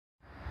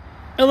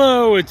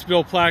Hello, it's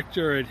Bill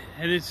Plachter at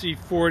Hennessy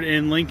Ford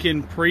and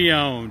Lincoln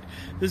Pre-Owned.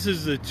 This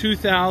is the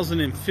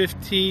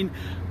 2015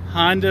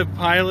 Honda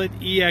Pilot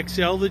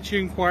EXL that you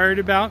inquired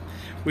about.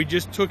 We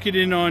just took it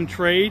in on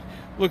trade.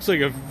 Looks like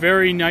a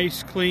very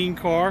nice, clean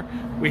car.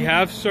 We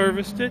have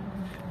serviced it,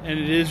 and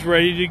it is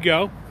ready to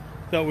go.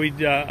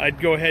 Thought I'd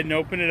go ahead and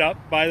open it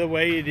up. By the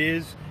way, it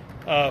is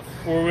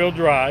four-wheel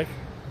drive.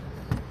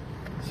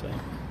 So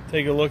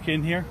take a look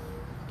in here.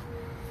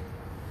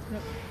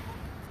 Yep.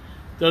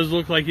 Does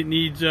look like it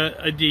needs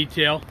a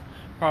detail.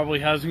 Probably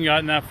hasn't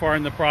gotten that far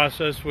in the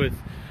process. With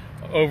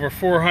over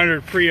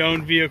 400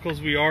 pre-owned vehicles,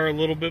 we are a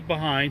little bit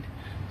behind.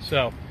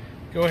 So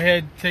go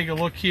ahead, take a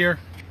look here.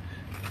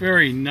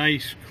 Very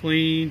nice,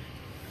 clean.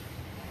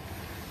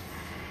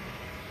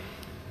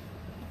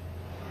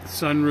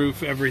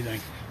 Sunroof,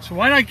 everything. So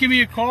why not give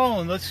me a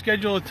call and let's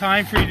schedule a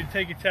time for you to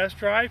take a test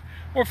drive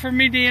or for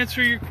me to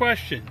answer your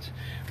questions.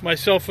 My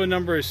cell phone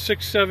number is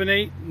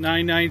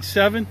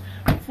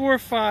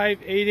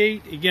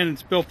 678-997-4588. Again,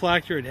 it's Bill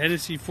Plachter at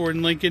Hennessy Ford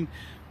and Lincoln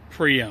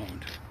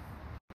Pre-Owned.